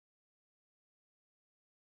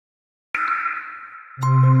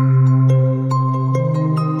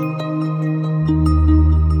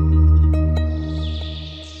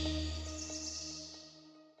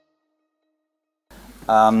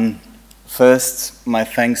First, my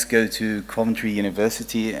thanks go to Coventry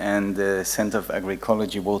University and the Center of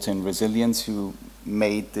Agroecology, Water and Resilience, who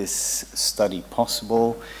made this study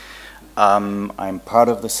possible. I'm part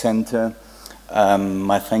of the center.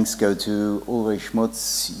 My thanks go to Ulrich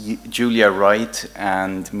Schmutz, Julia Wright,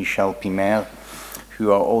 and Michel Pimer,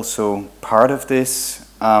 who are also part of this.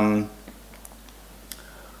 I'm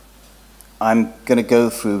going to go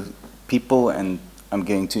through people, and I'm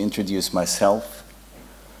going to introduce myself.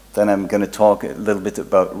 Then I'm going to talk a little bit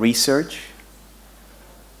about research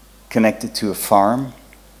connected to a farm.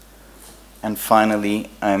 And finally,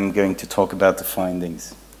 I'm going to talk about the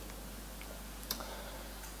findings.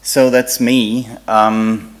 So that's me.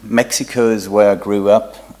 Mexico is where I grew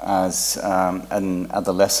up as an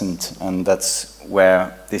adolescent, and that's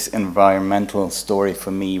where this environmental story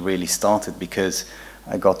for me really started, because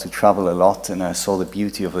I got to travel a lot and I saw the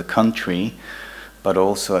beauty of the country. But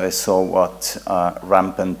also I saw what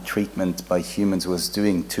rampant treatment by humans was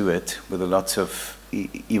doing to it, with a lot of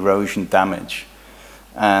erosion damage.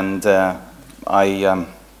 And I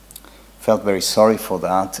felt very sorry for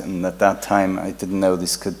that, and at that time I didn't know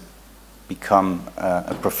this could become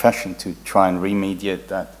a profession to try and remediate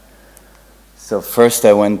that. So first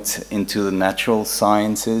I went into the natural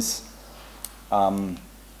sciences, and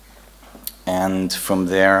from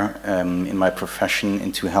there in my profession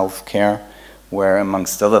into healthcare, where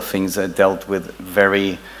amongst other things I dealt with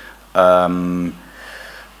very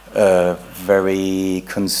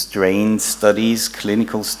constrained studies,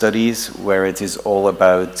 clinical studies, where it is all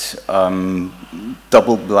about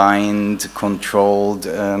double-blind, controlled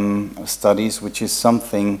studies, which is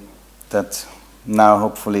something that now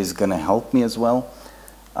hopefully is going to help me as well.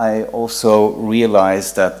 I also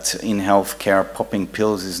realized that in healthcare, popping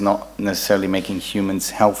pills is not necessarily making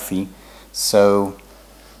humans healthy. So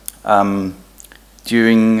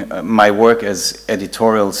during my work as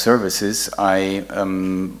editorial services, I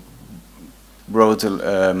wrote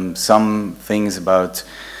some things about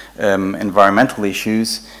environmental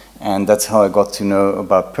issues, and that's how I got to know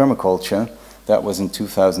about permaculture. That was in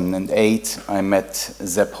 2008. I met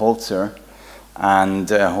Sepp Holzer and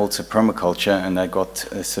Holzer Permaculture, and I got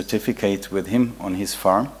a certificate with him on his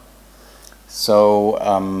farm. So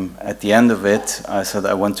at the end of it, I said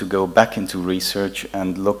I want to go back into research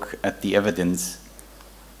and look at the evidence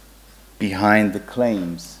behind the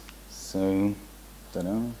claims. So, don't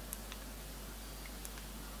know.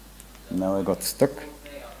 Now I got stuck.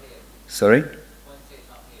 Sorry?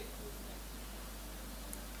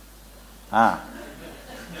 Ah.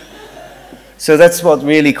 So that's what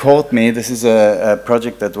really caught me. This is a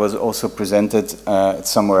project that was also presented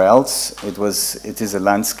somewhere else. It is a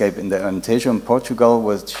landscape in the Alentejo in Portugal,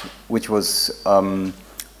 which was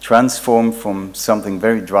transformed from something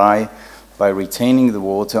very dry by retaining the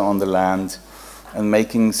water on the land and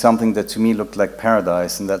making something that to me looked like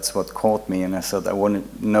paradise, and that's what caught me. And I said, I want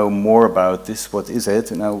to know more about this. What is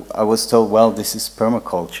it? And I was told, well, this is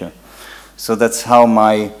permaculture. So that's how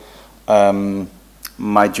my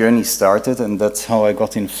my journey started, and that's how I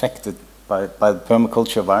got infected by the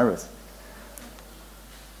permaculture virus.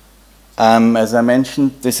 As I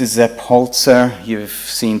mentioned, this is Sepp Holzer. You've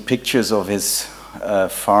seen pictures of his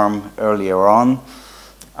farm earlier on,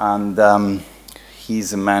 and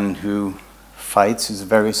he's a man who fights, who's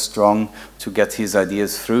very strong to get his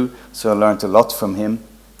ideas through, so I learned a lot from him.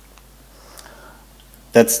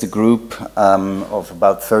 That's the group of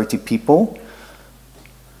about 30 people.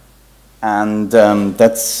 And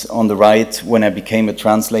that's on the right when I became a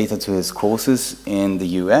translator to his courses in the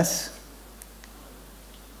US.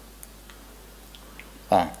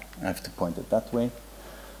 I have to point it that way.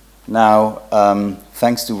 Now,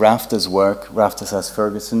 thanks to Rafter's work, Rafters as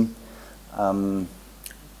Ferguson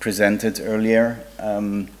presented earlier,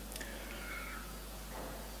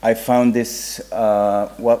 I found this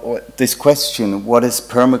this question: what is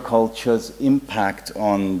permaculture's impact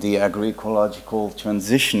on the agroecological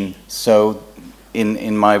transition? So,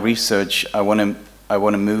 in my research, I want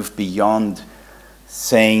to move beyond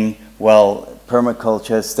saying, well,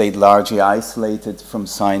 permaculture stayed largely isolated from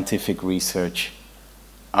scientific research.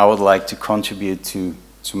 I would like to contribute to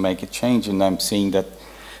make a change, and I'm seeing that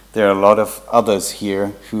there are a lot of others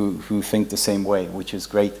here who think the same way, which is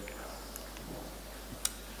great.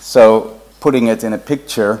 So, putting it in a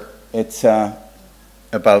picture, it's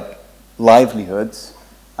about livelihoods,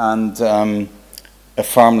 and a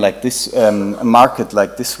farm like this, a market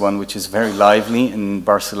like this one, which is very lively in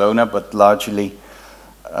Barcelona, but largely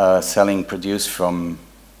selling produce from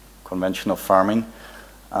conventional farming.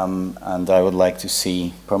 and I would like to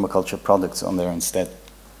see permaculture products on there instead.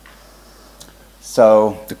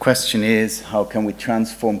 So the question is, how can we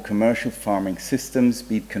transform commercial farming systems,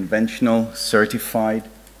 be it conventional, certified,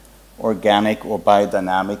 organic or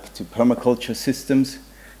biodynamic, to permaculture systems,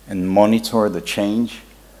 and monitor the change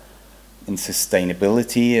in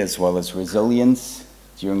sustainability as well as resilience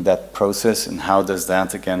during that process, and how does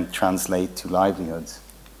that again translate to livelihoods?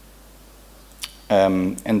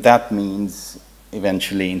 And that means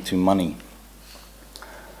eventually into money.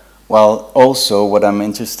 Well, also what I'm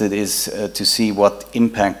interested is to see what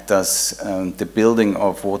impact does the building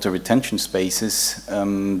of water retention spaces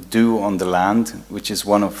do on the land, which is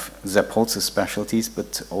one of Sepp Holz's specialties,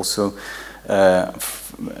 but also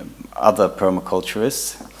other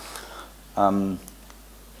permaculturists.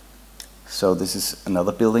 So this is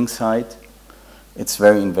another building site. It's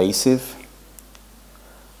very invasive.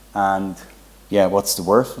 And yeah, what's the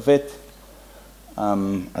worth of it?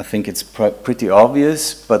 I think it's pretty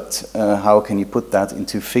obvious, but how can you put that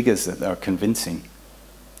into figures that are convincing?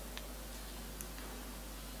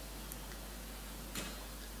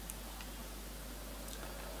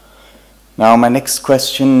 Now, my next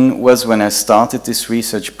question was, when I started this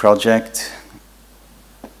research project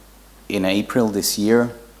in April this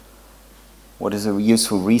year, what is a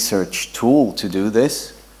useful research tool to do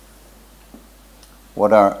this?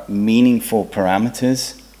 What are meaningful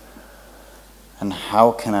parameters? And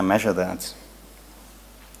how can I measure that?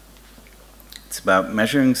 It's about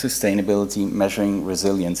measuring sustainability, measuring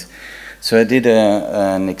resilience. So I did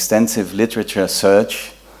an extensive literature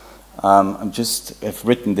search. I've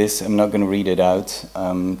written this, I'm not going to read it out,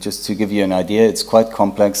 just to give you an idea. It's quite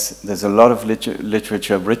complex. There's a lot of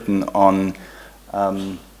literature written on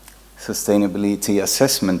sustainability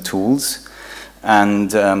assessment tools, and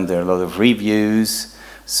there are a lot of reviews.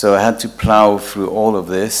 So I had to plow through all of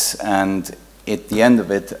this, and at the end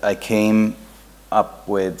of it, I came up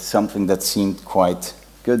with something that seemed quite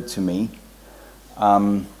good to me.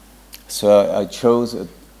 So I chose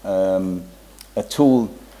a tool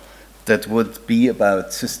that would be about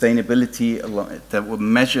sustainability, that would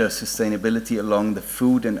measure sustainability along the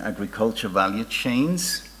food and agriculture value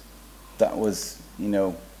chains. That was,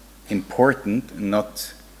 important, and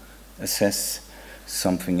not assess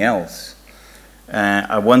something else.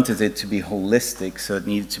 I wanted it to be holistic, so it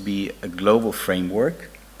needed to be a global framework.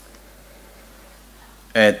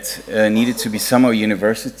 It needed to be somehow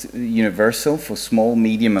universal for small,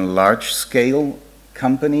 medium, and large-scale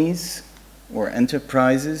companies or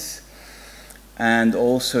enterprises. And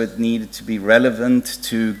also it needed to be relevant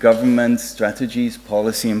to government strategies,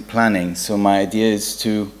 policy, and planning. So my idea is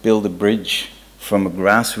to build a bridge from a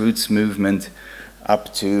grassroots movement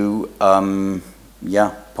up to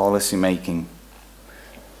policy making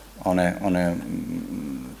on a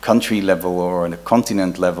country level, or on a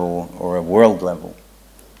continent level, or a world level.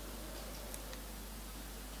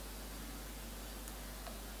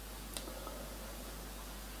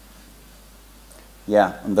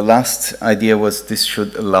 Yeah, and the last idea was this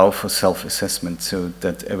should allow for self-assessment so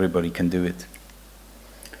that everybody can do it.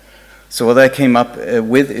 So what I came up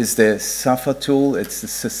with is the SAFA tool. It's the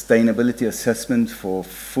Sustainability Assessment for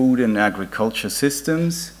Food and Agriculture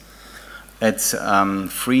Systems. It's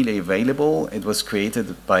freely available. It was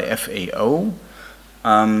created by FAO.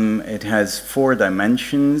 It has 4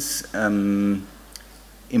 dimensions.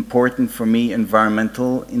 Important for me: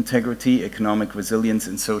 environmental integrity, economic resilience,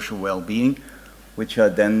 and social well-being, which are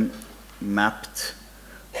then mapped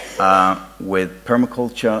with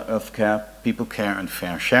permaculture, earth care, people care, and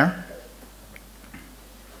fair share.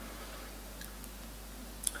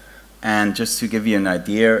 And just to give you an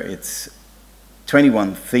idea, it's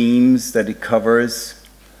 21 themes that it covers.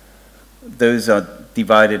 Those are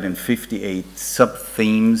divided in 58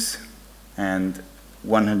 sub-themes and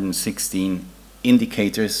 116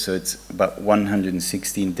 indicators, so it's about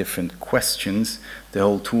 116 different questions. The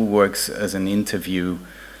whole tool works as an interview,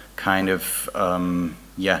 kind of,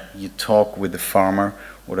 you talk with the farmer,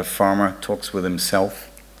 or the farmer talks with himself.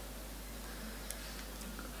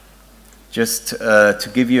 Just to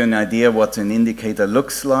give you an idea what an indicator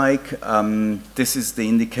looks like, this is the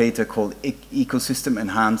indicator called Ecosystem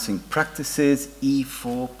Enhancing Practices,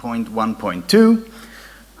 E4.1.2.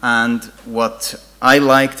 And what I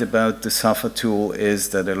liked about the SAFA tool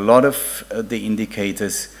is that a lot of the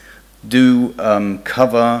indicators do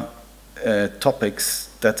cover topics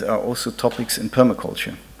that are also topics in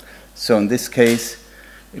permaculture. So in this case,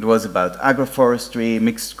 it was about agroforestry,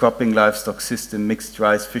 mixed cropping, livestock system, mixed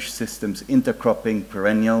rice-fish systems, intercropping,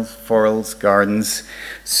 perennials, forels, gardens.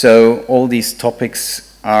 So all these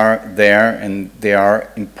topics are there, and they are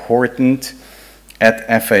important at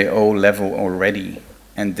FAO level already.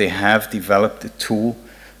 and they have developed a tool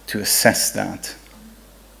to assess that.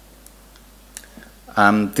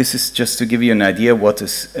 This is just to give you an idea what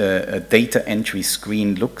a data entry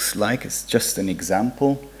screen looks like. It's just an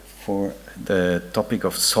example for the topic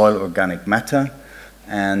of soil organic matter.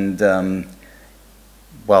 And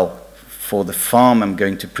well, for the farm I'm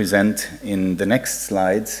going to present in the next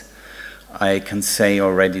slides, I can say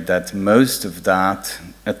already that most of that,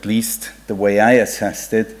 at least the way I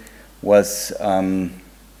assessed it, was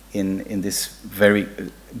in this very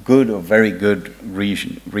good or very good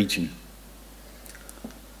region.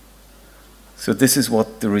 So this is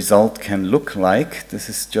what the result can look like. This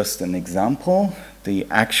is just an example. The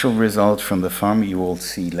actual result from the farm you will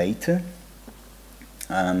see later.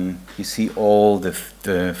 You see all the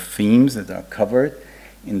themes that are covered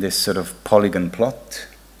in this sort of polygon plot.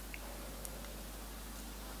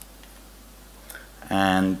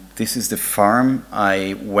 And this is the farm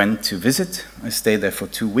I went to visit. I stayed there for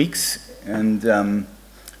 2 weeks. And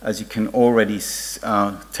as you can already,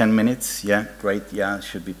 10 minutes, yeah, great, yeah, it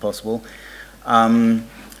should be possible.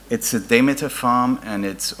 It's a Demeter farm, and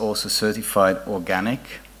it's also certified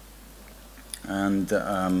organic. And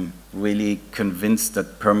really convinced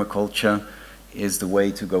that permaculture is the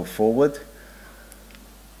way to go forward.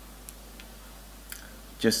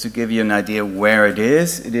 Just to give you an idea where it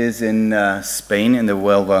is in Spain, in the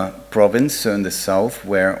Huelva province, so in the south,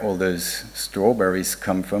 where all those strawberries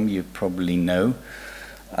come from, you probably know.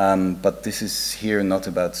 But this is here not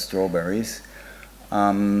about strawberries.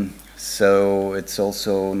 So it's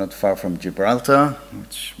also not far from Gibraltar,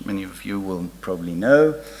 which many of you will probably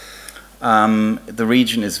know. The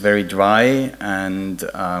region is very dry, and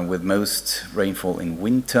with most rainfall in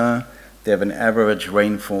winter. They have an average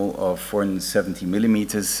rainfall of 470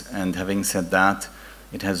 millimeters, and having said that,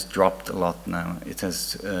 it has dropped a lot now. It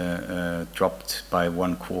has dropped by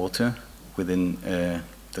 1/4 within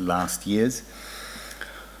the last years.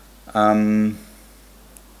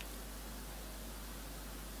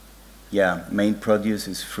 Yeah, main produce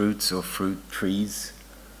is fruits or fruit trees,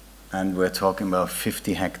 and we're talking about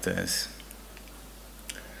 50 hectares.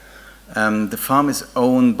 The farm is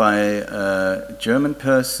owned by a German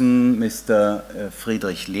person, Mr.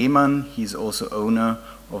 Fiebrig Immo. He's also owner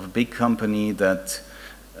of a big company that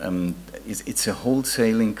it's a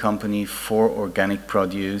wholesaling company for organic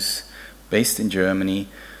produce based in Germany,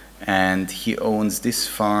 and he owns this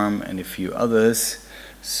farm and a few others.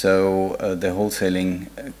 So the wholesaling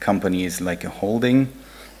company is like a holding,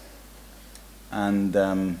 and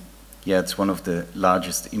yeah, it's one of the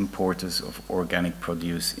largest importers of organic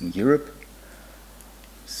produce in Europe.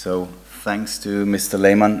 So thanks to Mr.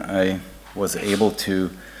 Lehmann, I was able to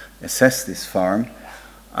assess this farm.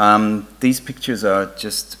 These pictures are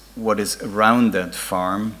just what is around that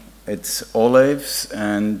farm. It's olives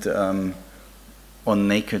and on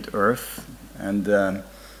naked earth, and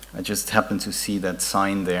I just happened to see that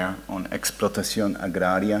sign there on Explotación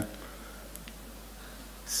Agraria.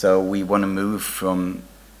 So we want to move from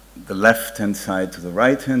the left-hand side to the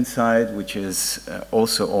right-hand side, which is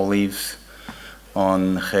also olives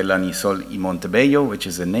on Gelanisol y Montebello, which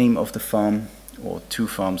is the name of the farm, or 2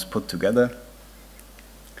 farms put together.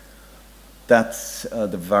 That's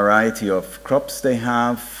the variety of crops they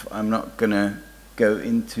have. I'm not going to go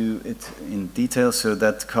into it in detail, so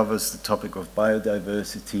that covers the topic of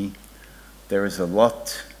biodiversity. There is a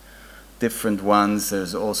lot different ones.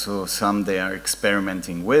 There's also some they are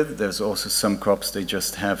experimenting with. There's also some crops they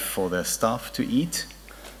just have for their staff to eat,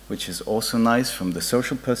 which is also nice from the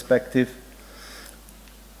social perspective.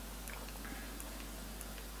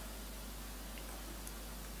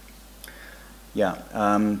 Yeah,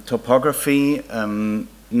 topography.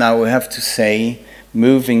 Now we have to say,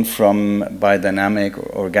 moving from biodynamic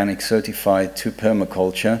or organic certified to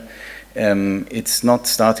permaculture, it's not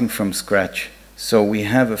starting from scratch. So we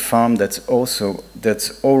have a farm that's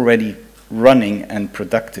already running and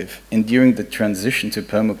productive. And during the transition to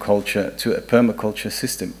permaculture, to a permaculture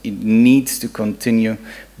system, it needs to continue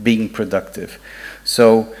being productive.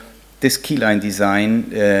 So this keyline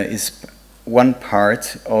design is one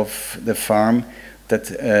part of the farm that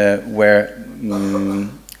where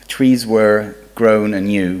trees were grown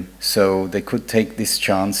anew. So they could take this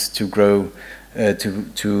chance to grow,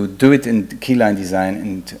 to do it in keyline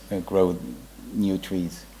design and grow new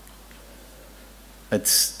trees.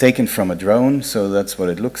 It's taken from a drone, so that's what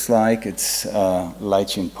it looks like. It's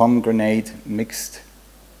lychee and pomegranate mixed.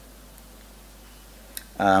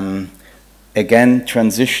 Again,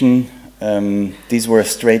 transition. These were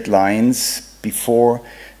straight lines before,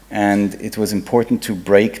 and it was important to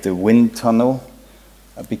break the wind tunnel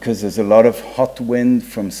because there's a lot of hot wind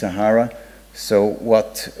from Sahara So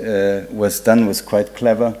what was done was quite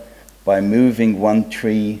clever. By moving one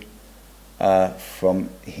tree from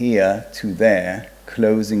here to there,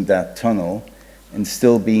 closing that tunnel, and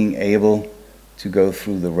still being able to go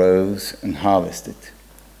through the rows and harvest it.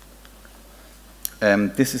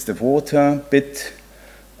 This is the water bit,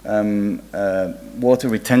 water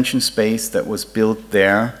retention space that was built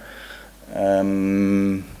there.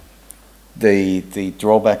 The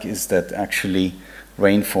drawback is that actually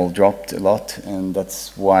rainfall dropped a lot, and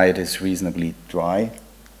that's why it is reasonably dry.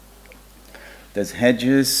 There's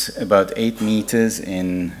hedges about 8 meters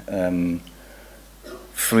in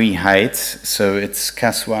 3 heights, so it's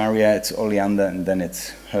cassowaria, it's oleander, and then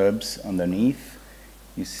it's herbs underneath.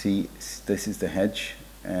 You see, this is the hedge,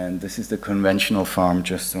 and this is the conventional farm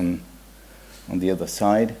just on the other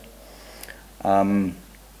side.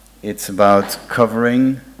 It's about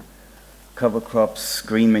covering cover crops,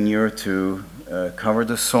 green manure to cover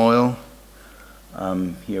the soil.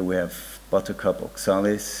 Here we have buttercup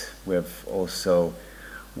oxalis. We have also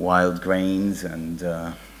wild grains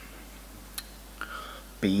and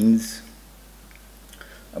beans.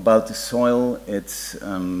 About the soil, it's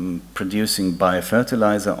producing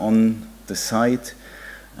biofertilizer on the site,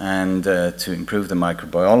 and to improve the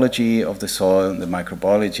microbiology of the soil. The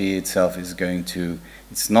microbiology itself is going to,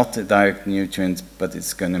 it's not a direct nutrient, but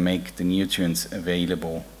it's going to make the nutrients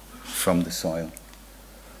available from the soil.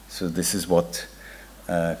 So this is what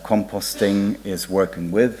composting is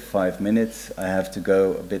working with. 5 minutes. I have to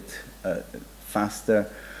go a bit faster.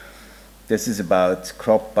 This is about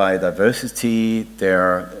crop biodiversity.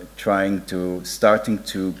 They're starting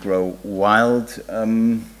to grow wild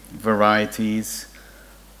varieties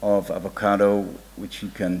of avocado, which you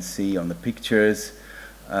can see on the pictures.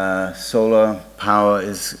 Solar power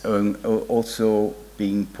is also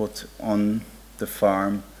being put on the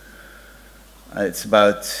farm. It's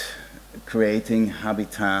about creating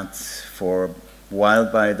habitats for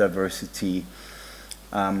wild biodiversity.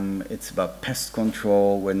 It's about pest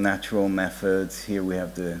control with natural methods. Here we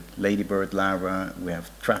have the ladybird larva, we have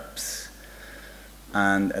traps.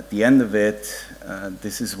 And at the end of it,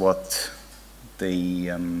 this is what the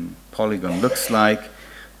polygon looks like.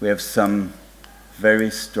 We have some very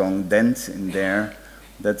strong dents in there.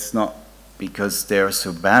 That's not because they're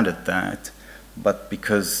so bad at that, but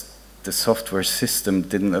because the software system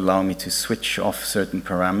didn't allow me to switch off certain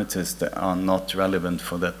parameters that are not relevant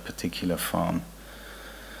for that particular farm.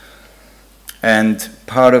 And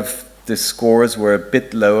part of the scores were a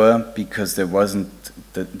bit lower because there wasn't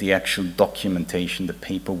the actual documentation, the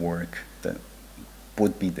paperwork that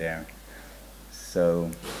would be there. So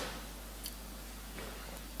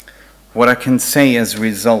what I can say as a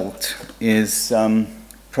result is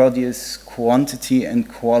produce quantity and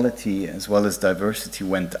quality as well as diversity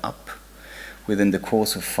went up within the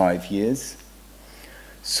course of 5 years.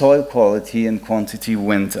 Soil quality and quantity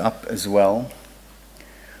went up as well.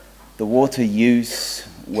 The water use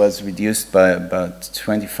was reduced by about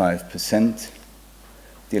 25%.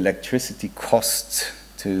 The electricity cost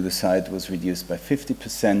to the site was reduced by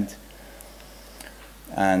 50%.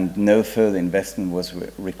 And no further investment was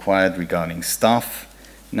required regarding staff.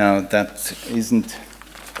 Now that isn't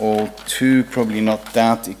all too, probably not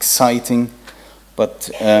that exciting, but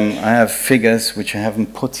I have figures which I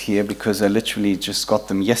haven't put here because I literally just got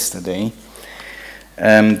them yesterday.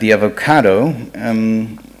 The avocado,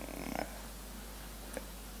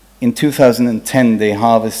 in 2010 they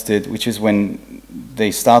harvested, which is when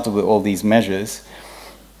they started with all these measures,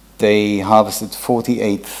 they harvested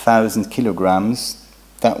 48,000 kilograms.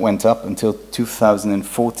 That went up until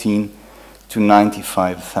 2014 to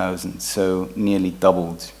 95,000, so nearly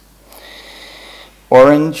doubled.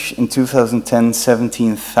 Orange in 2010,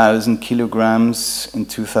 17,000 kilograms. In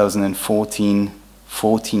 2014,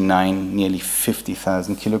 49, nearly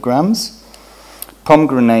 50,000 kilograms.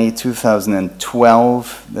 Pomegranate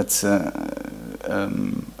 2012, that's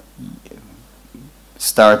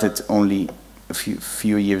started only a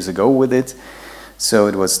few years ago with it. So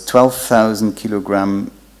it was 12,000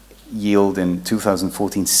 kilogram yield in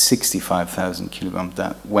 2014, 65,000 kilogram.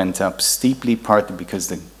 That went up steeply, partly because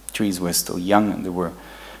the trees were still young and they were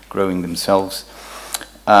growing themselves.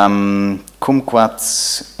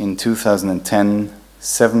 Kumquats in 2010,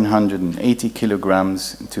 780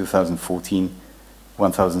 kilograms. In 2014,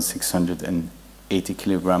 1,680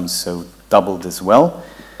 kilograms, so doubled as well,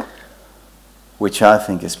 which I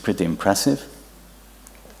think is pretty impressive.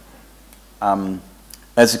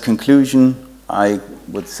 As a conclusion, I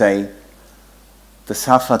would say the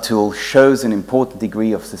SAFA tool shows an important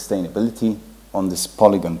degree of sustainability on this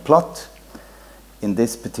polygon plot. In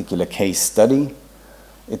this particular case study,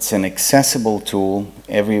 It's an accessible tool,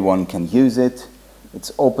 everyone can use it,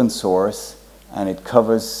 it's open source, and it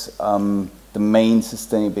covers the main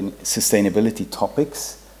sustainability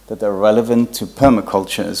topics that are relevant to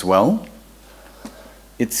permaculture as well.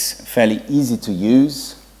 It's fairly easy to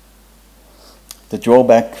use. The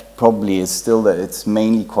drawback probably is still that it's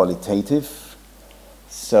mainly qualitative,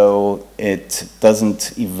 so it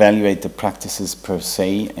doesn't evaluate the practices per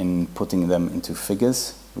se and putting them into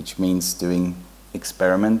figures, which means doing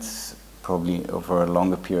experiments probably over a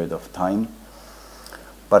longer period of time.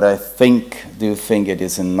 But I do think it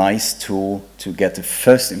is a nice tool to get a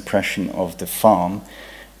first impression of the farm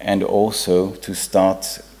and also to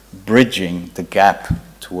start bridging the gap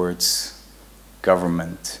towards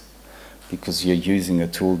government, because you're using a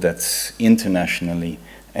tool that's internationally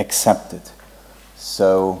accepted.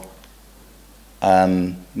 So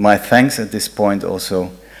my thanks at this point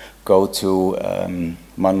also go to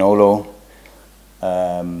Manolo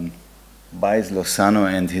Baez Lozano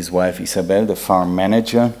and his wife Isabel, the farm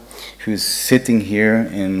manager, who's sitting here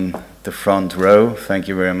in the front row. Thank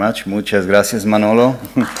you very much. Muchas gracias, Manolo.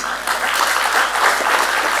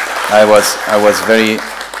 I was very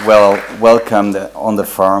well welcomed on the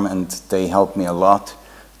farm, and they helped me a lot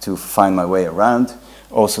to find my way around.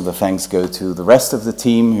 Also, the thanks go to the rest of the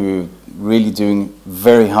team, who are really doing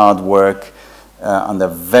very hard work under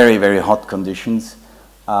very, very hot conditions.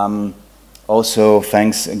 Also,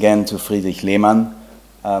 thanks again to Friedrich Lehmann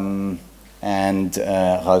and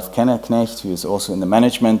Ralf Kennerknecht, who is also in the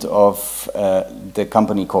management of the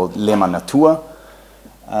company called Lehmann Natur.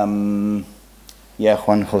 Yeah,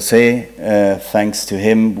 Juan Jose, thanks to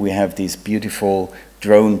him, we have these beautiful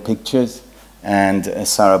drone pictures. And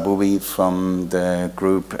Sarah Booby from the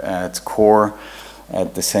group at CORE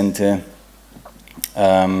at the center.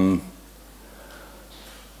 Yeah,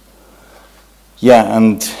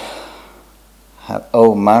 and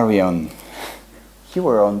oh, Marion, you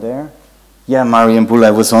were on there? Yeah, Marion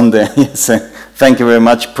Bula was on there. Yes, thank you very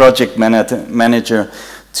much. Project manager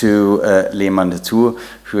to Lehmann Natur,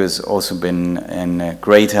 who has also been a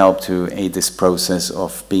great help to aid this process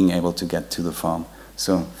of being able to get to the farm.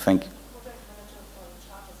 So, thank you.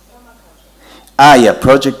 Ah, yeah,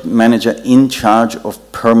 project manager in charge of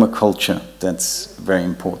permaculture. That's very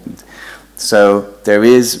important. So there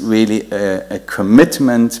is really a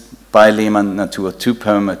commitment by Lehmann Natur to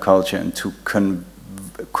permaculture and to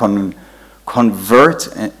convert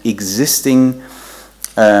existing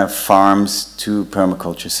farms to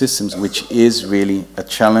permaculture systems, which is really a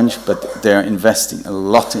challenge, but they're investing a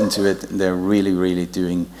lot into it. They're really, really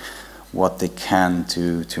doing what they can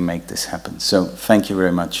to make this happen. So thank you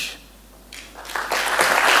very much.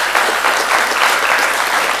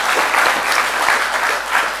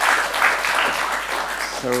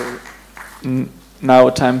 So now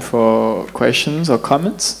time for questions or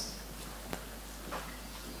comments.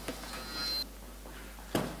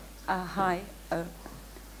 Hi.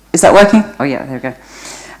 Is that working? Oh yeah, there we go.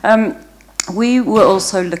 We were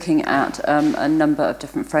also looking at a number of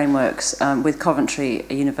different frameworks with Coventry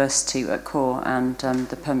University at CORE and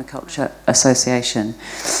the Permaculture Association.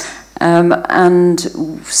 And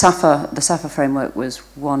the SAFA framework was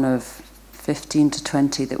one of 15 to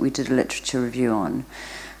 20 that we did a literature review on.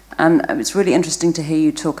 And it's really interesting to hear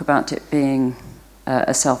you talk about it being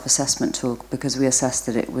a self-assessment tool, because we assessed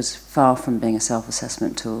that it was far from being a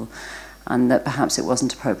self-assessment tool, and that perhaps it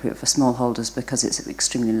wasn't appropriate for smallholders because it's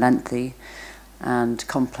extremely lengthy and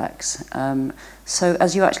complex. So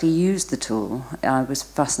as you actually used the tool, I was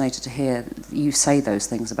fascinated to hear you say those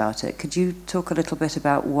things about it. Could you talk a little bit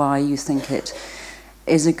about why you think it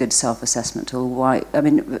is a good self-assessment tool? Why? I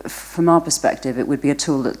mean, from our perspective, it would be a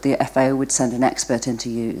tool that the FAO would send an expert in to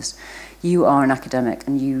use. You are an academic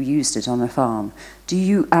and you used it on a farm. Do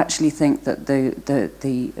you actually think that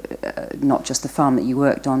not just the farm that you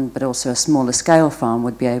worked on, but also a smaller scale farm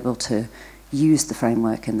would be able to use the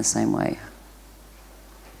framework in the same way?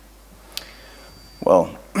 Well,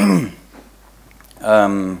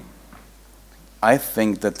 I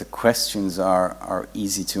think that the questions are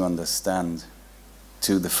easy to understand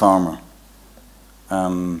to the farmer,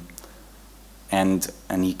 and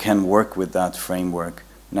he can work with that framework.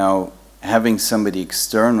 Now, having somebody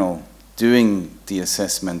external doing the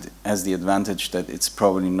assessment has the advantage that it's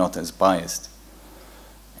probably not as biased,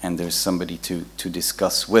 and there's somebody to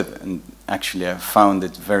discuss with. And actually, I found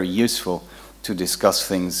it very useful to discuss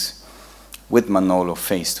things with Manolo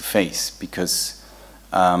face to face, because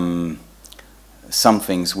some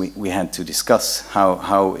things we had to discuss.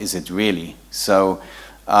 How is it really? So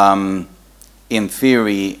in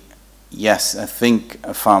theory, yes, I think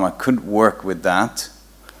a farmer could work with that,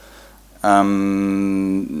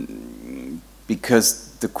 because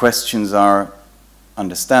the questions are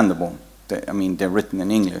understandable. I mean, they're written in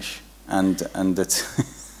English, and it's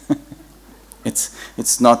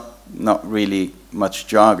it's not really much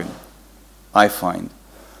jargon, I find.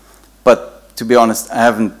 But to be honest, I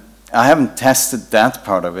haven't tested that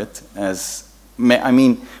part of it. I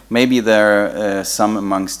mean, maybe there are some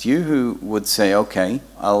amongst you who would say, okay,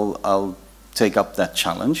 I'll take up that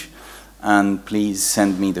challenge, and please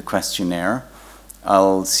send me the questionnaire.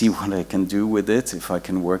 I'll see what I can do with it, if I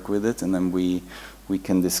can work with it, and then we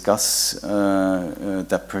can discuss,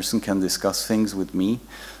 that person can discuss things with me,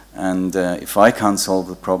 and if I can't solve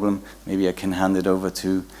the problem, maybe I can hand it over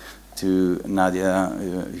to Nadia,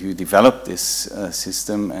 who developed this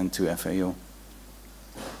system, and to FAO.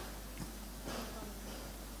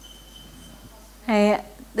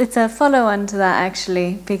 It's a follow-on to that,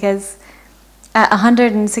 actually, because at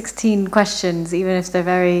 116 questions, even if they're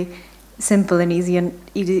very simple and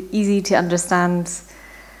easy to understand,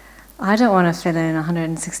 I don't want to fill in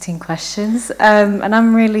 116 questions, and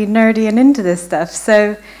I'm really nerdy and into this stuff.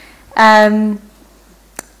 So,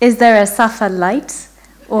 is there a SAFA Lite,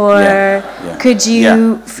 or could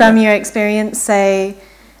you, from your experience, say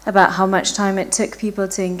about how much time it took people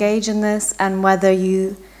to engage in this, and whether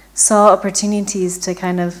you saw opportunities to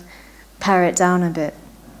kind of pare it down a bit?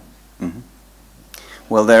 Mm-hmm.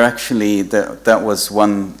 Well, there actually, that was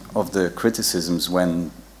one of the criticisms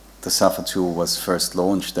when the SAFA tool was first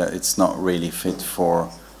launched, that it's not really fit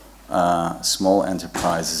for small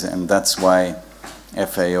enterprises, and that's why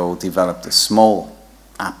FAO developed a small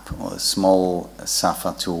app, or a small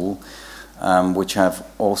SAFA tool, which I've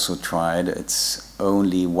also tried. It's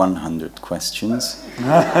only 100 questions.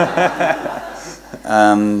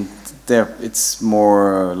 It's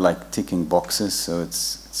more like ticking boxes, so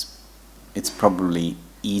it's probably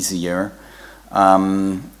easier.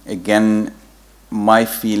 Again, my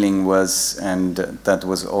feeling was, and that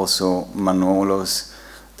was also Manolo's,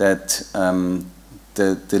 that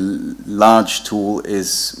the large tool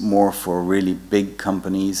is more for really big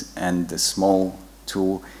companies, and the small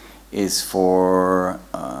tool is for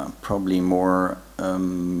probably more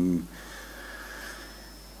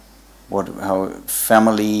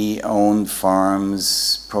family-owned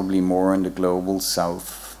farms, probably more in the global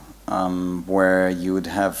south, where you would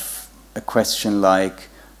have a question like,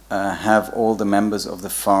 have all the members of the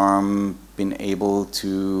farm been able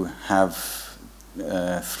to have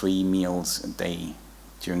 3 meals a day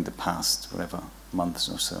during the past, whatever, months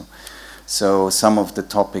or so. So some of the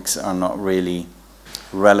topics are not really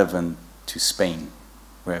relevant to Spain,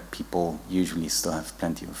 where people usually still have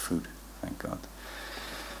plenty of food, thank God.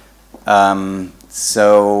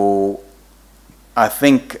 So I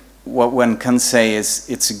think what one can say is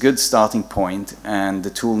it's a good starting point, and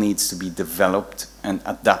the tool needs to be developed and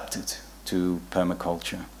adapted to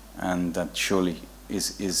permaculture, and that surely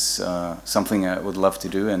is something I would love to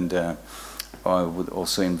do, and I would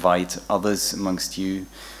also invite others amongst you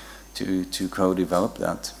to co-develop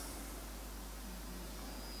that.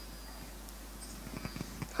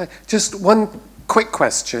 Hi. Just one quick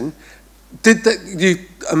question.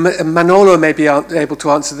 Manolo may be able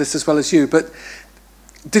to answer this as well as you, but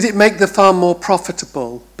did it make the farm more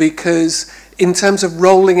profitable? Because in terms of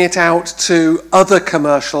rolling it out to other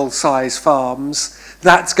commercial size farms,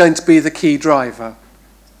 that's going to be the key driver.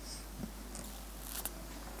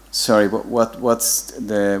 Sorry, what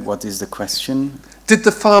is the question? Did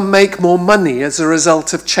the farm make more money as a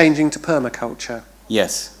result of changing to permaculture?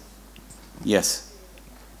 Yes. Yes,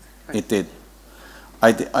 it did.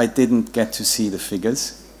 I didn't get to see the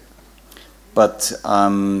figures, but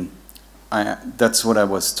that's what I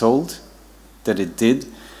was told, that it did,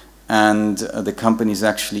 and the company is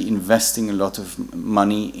actually investing a lot of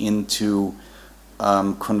money into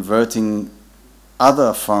converting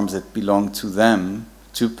other farms that belong to them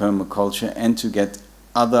to permaculture, and to get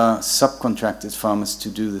other subcontracted farmers to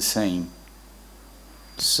do the same.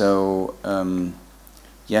 So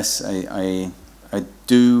yes, I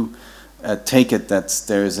do take it that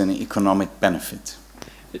there is an economic benefit.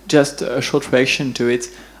 Just a short reaction to it.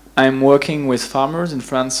 I'm working with farmers in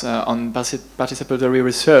France on participatory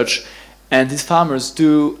research, and these farmers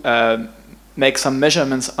do make some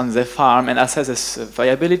measurements on their farm and assess its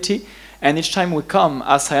viability. And each time we come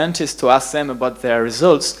as scientists to ask them about their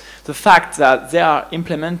results, the fact that they are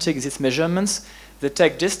implementing these measurements, they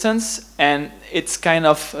take distance, and it's kind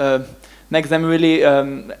of make them really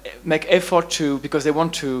make effort because they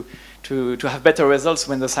want to have better results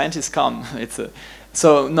when the scientists come.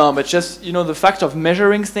 So no, but just, you know, the fact of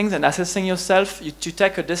measuring things and assessing yourself, you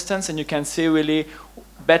take a distance and you can see really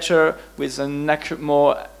better with a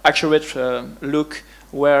more accurate look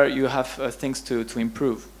where you have things to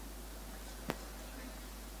improve.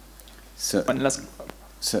 So, One last.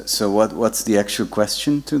 so what's the actual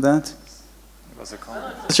question to that?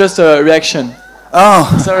 It's just a reaction. Oh,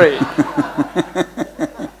 Sorry.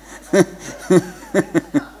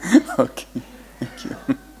 okay, thank you.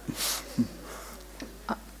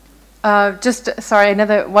 Sorry,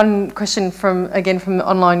 another one question from the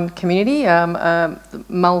online community,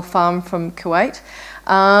 Mul Farm from Kuwait.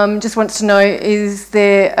 Just wants to know, is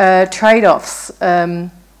there trade-offs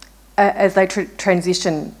as they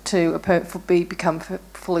transition to become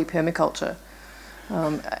fully permaculture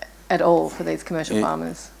at all for these commercial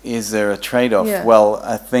farmers? Is there a trade-off? Yeah. Well,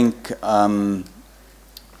 I think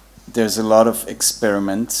there's a lot of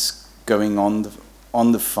experiments going on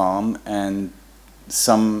the farm, and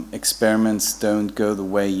some experiments don't go the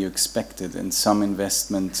way you expected, and some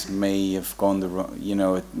investment may have gone the wrong, you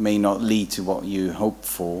know, it may not lead to what you hoped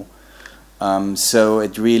for. So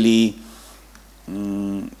it really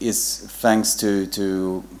is thanks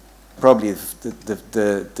to probably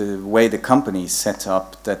the way the company is set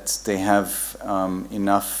up, that they have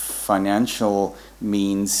enough financial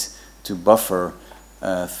means to buffer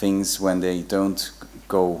things when they don't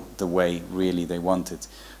go the way really they wanted.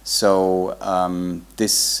 So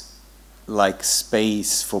this like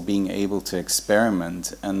space for being able to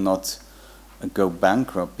experiment and not go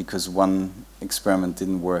bankrupt because one experiment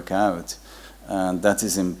didn't work out, that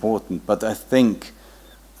is important. But I think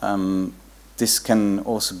this can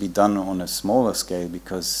also be done on a smaller scale,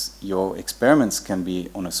 because your experiments can be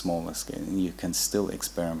on a smaller scale and you can still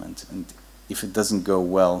experiment. And if it doesn't go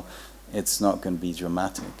well, it's not going to be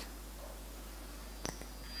dramatic.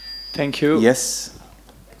 Thank you. Yes?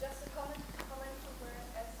 Just a comment from where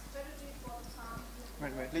as strategy for the farm.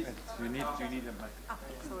 You need a mic.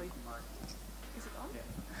 Sorry. Is it on?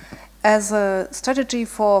 As a strategy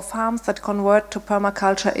for farms that convert to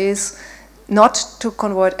permaculture is not to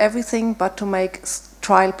convert everything, but to make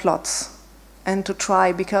trial plots and to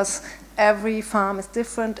try, because every farm is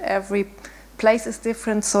different, every place is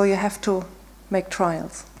different, so you have to make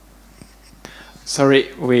trials.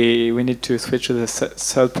 Sorry, we need to switch to the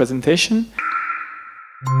third presentation.